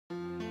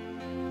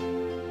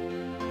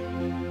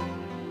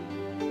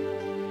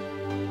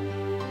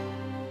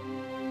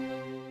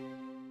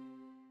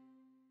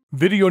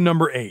Video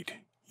number 8,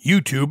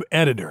 YouTube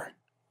Editor.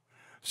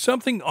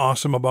 Something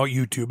awesome about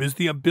YouTube is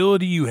the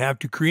ability you have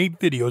to create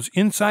videos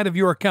inside of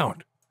your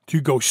account.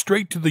 To go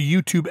straight to the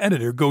YouTube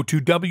editor, go to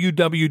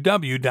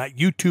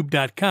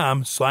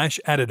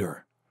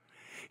www.youtube.com/editor.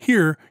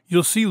 Here,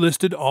 you'll see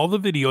listed all the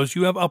videos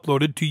you have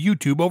uploaded to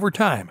YouTube over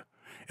time,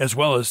 as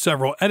well as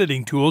several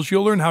editing tools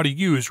you'll learn how to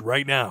use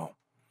right now.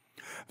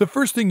 The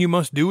first thing you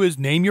must do is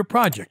name your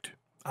project.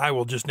 I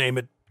will just name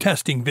it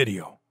Testing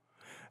Video.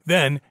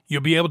 Then,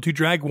 you'll be able to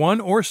drag one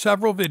or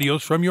several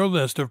videos from your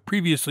list of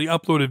previously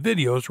uploaded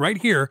videos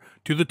right here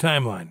to the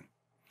timeline.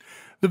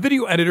 The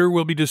video editor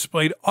will be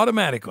displayed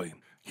automatically.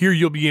 Here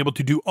you'll be able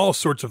to do all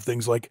sorts of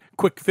things like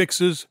quick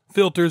fixes,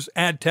 filters,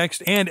 add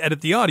text, and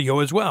edit the audio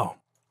as well.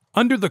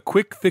 Under the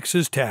Quick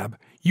Fixes tab,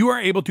 you are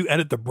able to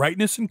edit the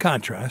brightness and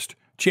contrast,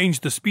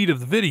 change the speed of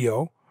the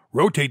video,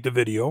 rotate the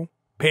video,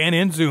 pan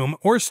and zoom,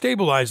 or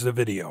stabilize the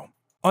video.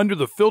 Under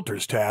the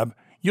Filters tab,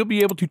 you'll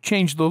be able to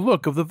change the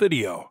look of the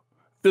video.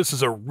 This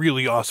is a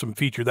really awesome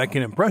feature that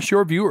can impress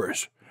your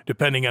viewers,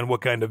 depending on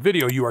what kind of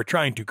video you are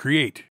trying to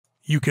create.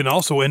 You can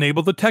also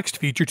enable the text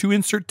feature to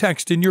insert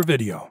text in your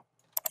video.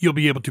 You'll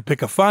be able to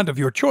pick a font of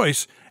your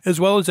choice, as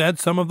well as add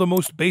some of the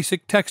most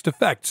basic text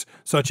effects,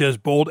 such as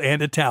bold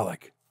and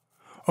italic.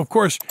 Of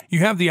course, you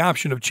have the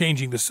option of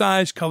changing the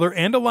size, color,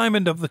 and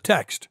alignment of the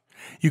text.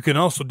 You can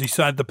also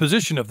decide the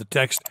position of the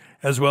text,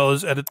 as well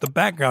as edit the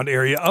background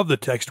area of the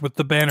text with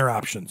the banner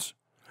options.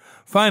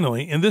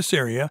 Finally, in this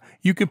area,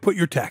 you can put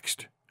your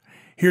text.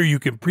 Here you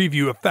can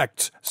preview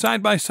effects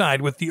side by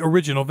side with the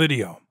original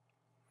video.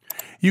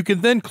 You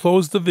can then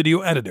close the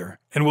video editor,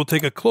 and we'll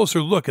take a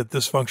closer look at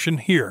this function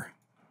here.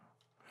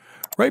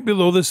 Right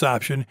below this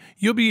option,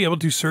 you'll be able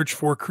to search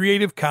for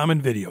Creative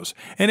Commons videos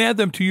and add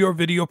them to your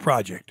video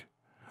project.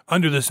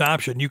 Under this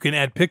option, you can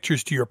add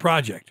pictures to your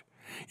project.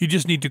 You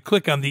just need to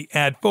click on the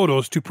Add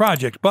Photos to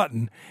Project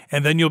button,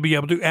 and then you'll be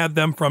able to add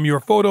them from your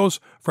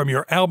photos, from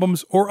your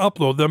albums, or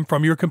upload them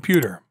from your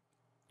computer.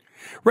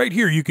 Right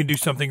here, you can do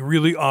something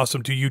really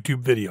awesome to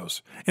YouTube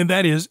videos, and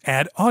that is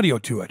add audio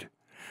to it.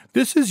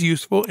 This is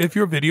useful if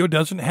your video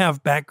doesn't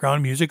have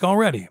background music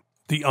already.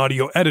 The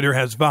audio editor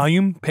has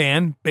volume,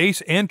 pan,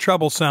 bass, and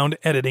treble sound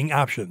editing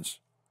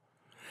options.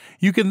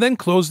 You can then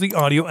close the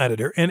audio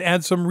editor and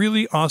add some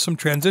really awesome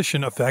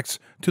transition effects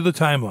to the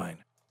timeline.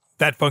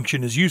 That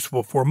function is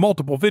useful for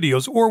multiple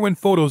videos or when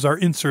photos are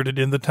inserted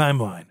in the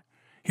timeline.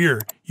 Here,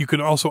 you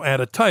can also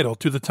add a title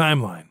to the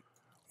timeline.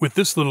 With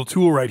this little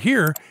tool right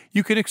here,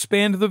 you can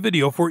expand the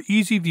video for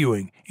easy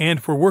viewing and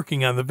for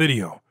working on the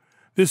video.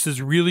 This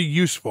is really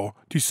useful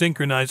to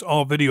synchronize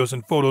all videos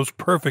and photos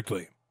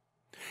perfectly.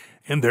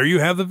 And there you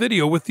have the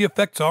video with the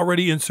effects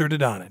already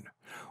inserted on it.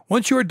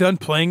 Once you are done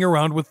playing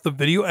around with the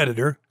video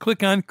editor,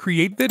 click on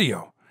Create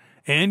Video,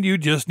 and you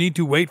just need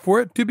to wait for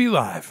it to be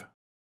live.